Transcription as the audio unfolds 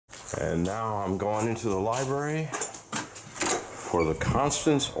And now I'm going into the library for the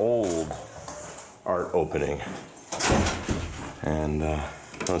Constance Old art opening. And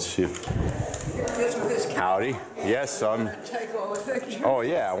let's see if... Howdy. Yes, I'm... Oh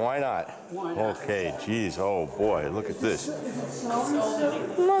yeah, why not? Okay, geez, oh boy, look at this.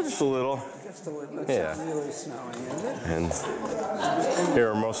 Not just a little. Yeah. And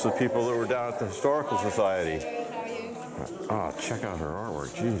here are most of the people that were down at the Historical Society. Oh, check out her artwork.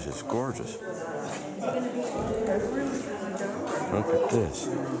 Jeez, it's gorgeous. Look at this.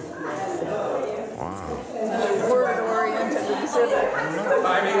 Wow. Word-oriented exhibit.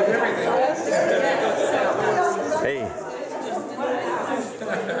 Hey.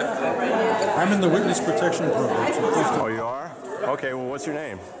 I'm in the witness protection program. Oh, you are? Okay, well, what's your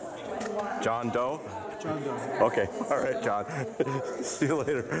name? John Doe? John Doe. Okay, all right, John. See you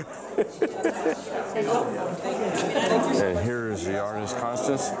later. And here is the artist,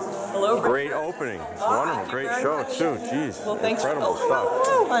 Constance. Hello. Great opening. It's wonderful. Great show, too. Jeez, well, thanks. incredible stuff.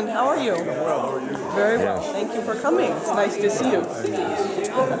 Hello, and how are you? Very well. Thank you for coming. It's nice to see you.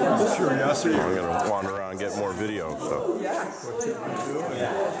 Curiosity. I'm going to wander around and get more video. So.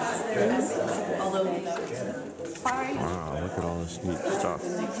 Wow, look at all this neat stuff.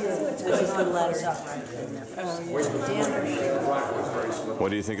 What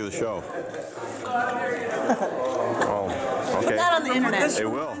do you think of the show? Oh, okay. Put that on the internet. It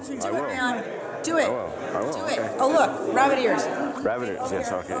will. I will. Do it. I will. Do it. Okay. Oh, look, rabbit ears. Rabbit ears.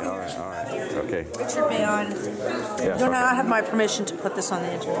 Yes. Okay. All right. Okay. Richard Bayon. Yes, Do not have my permission to put this on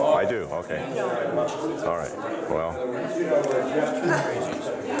the internet. I do. Okay. All right. Well.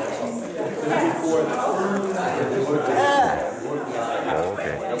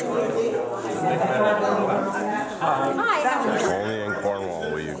 Okay. Only in Cornwall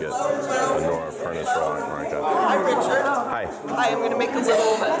will you get a Nora Prentice drawing like that. Hi, Richard. Hi. Hi, I'm going to make a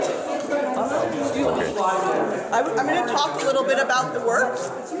little... Okay. I'm going to talk a little bit about the works.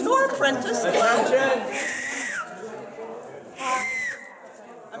 Nora Prentice.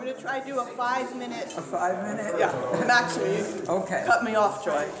 I'm going to try to do a 5-minute... A 5-minute? Yeah, maximum. Okay. Cut me off,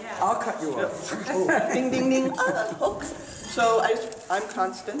 Joy. I'll cut you off. Ding, ding, ding. Hook. So I'm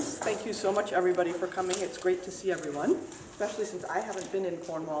Constance. Thank you so much, everybody, for coming. It's great to see everyone, especially since I haven't been in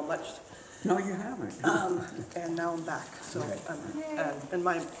Cornwall much. No, you haven't. And now I'm back. So, and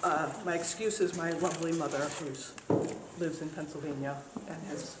my excuse is my lovely mother, who lives in Pennsylvania and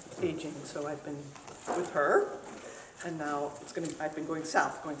is aging. So I've been with her, and now I've been going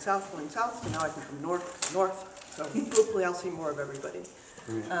south, and now I can come north to north. So hopefully I'll see more of everybody.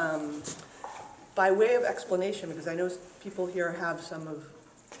 By way of explanation, because I know people here have some of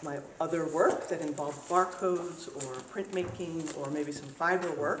my other work that involve barcodes or printmaking or maybe some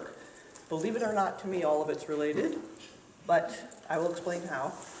fiber work. Believe it or not, to me, all of it's related, but I will explain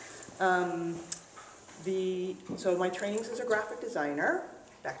how. So my training's as a graphic designer.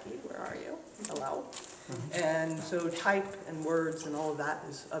 Becky, where are you? Hello. And so type and words and all of that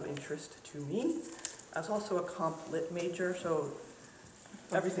is of interest to me. I was also a comp lit major, so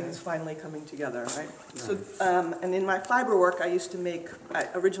everything's finally coming together, right? So, and in my fiber work, I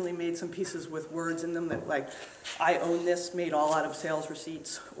originally made some pieces with words in them that, like, I own this, made all out of sales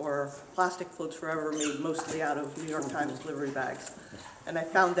receipts, or plastic floats forever, made mostly out of New York Times delivery bags. And I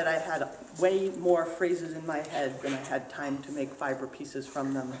found that I had way more phrases in my head than I had time to make fiber pieces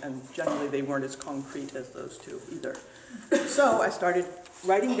from them, and generally they weren't as concrete as those two either. So I started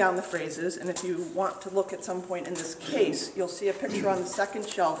writing down the phrases, and if you want to look at some point in this case, you'll see a picture on the second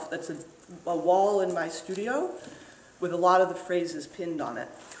shelf that's a wall in my studio with a lot of the phrases pinned on it.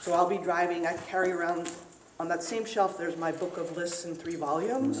 So I'll be driving, I carry around, on that same shelf there's my book of lists in 3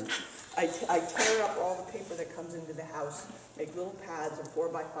 volumes. I tear up all the paper that comes into the house, make little pads of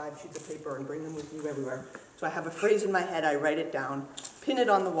 4x5 sheets of paper and bring them with me everywhere. So I have a phrase in my head, I write it down, pin it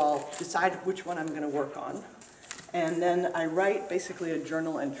on the wall, decide which one I'm going to work on. And then I write basically a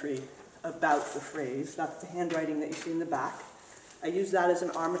journal entry about the phrase. That's the handwriting that you see in the back. I use that as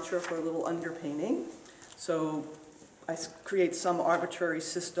an armature for a little underpainting. So I create some arbitrary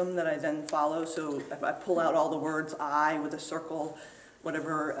system that I then follow. So if I pull out all the words I with a circle,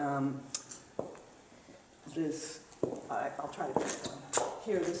 whatever I'll try to pick one.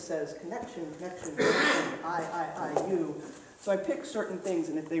 Here this says connection, I, you. So I pick certain things,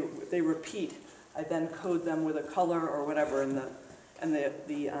 and if they repeat, I then code them with a color or whatever, and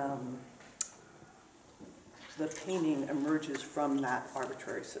the painting emerges from that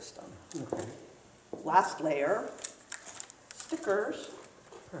arbitrary system. Okay. Last layer, stickers.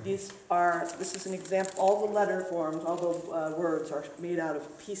 This is an example. All the letter forms, all the words are made out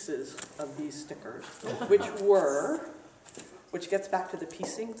of pieces of these stickers, which were which gets back to the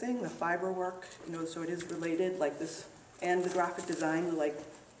piecing thing, the fiber work, you know, so it is related, like this, and the graphic design, like,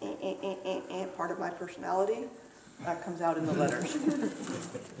 part of my personality, that comes out in the letters.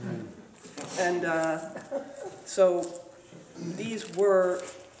 And so these were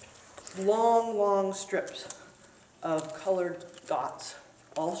long, long strips of colored dots,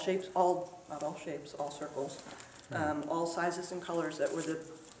 all shapes, not all shapes, all circles, all sizes and colors that were the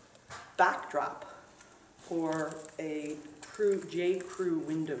backdrop for a J.Crew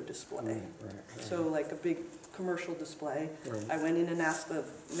window display. So like a big commercial display. I went in and asked the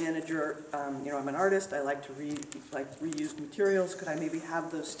manager, you know, I'm an artist, I like to reuse materials, could I maybe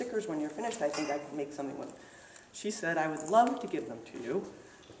have those stickers when you're finished? I think I could make something with. She said, I would love to give them to you,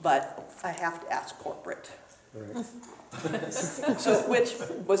 but I have to ask corporate. So, which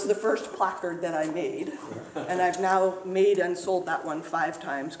was the first placard that I made, and I've now made and sold that one 5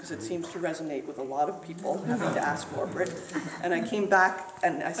 times because it seems to resonate with a lot of people having to ask corporate. And I came back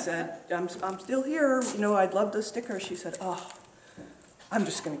and I said, I'm still here, you know, I'd love the sticker. She said, oh, I'm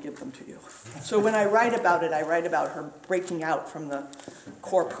just going to give them to you. So when I write about it, I write about her breaking out from the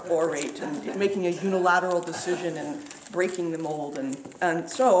corp orate and making a unilateral decision and breaking the mold. And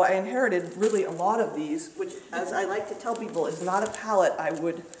so I inherited really a lot of these, which, as I like to tell people, is not a palette I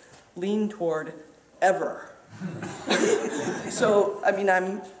would lean toward ever. So, I mean,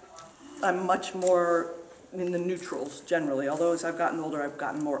 I'm much more in the neutrals generally, although as I've gotten older, I've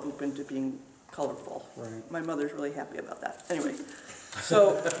gotten more open to being colorful. My mother's really happy about that. Anyway.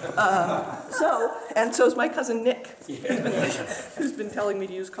 So, and so is my cousin Nick, who's been telling me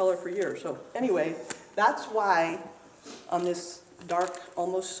to use color for years. So anyway, that's why on this dark,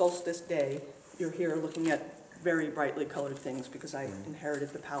 almost solstice day, you're here looking at very brightly colored things because I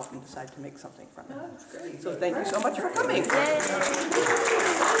inherited the palette and decided to make something from it. That's great. So thank you so much for coming.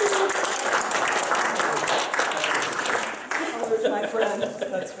 My friend,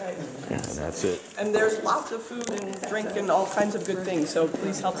 that's right. And that's it. And there's lots of food and drink and all kinds of good things, so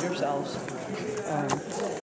please help yourselves.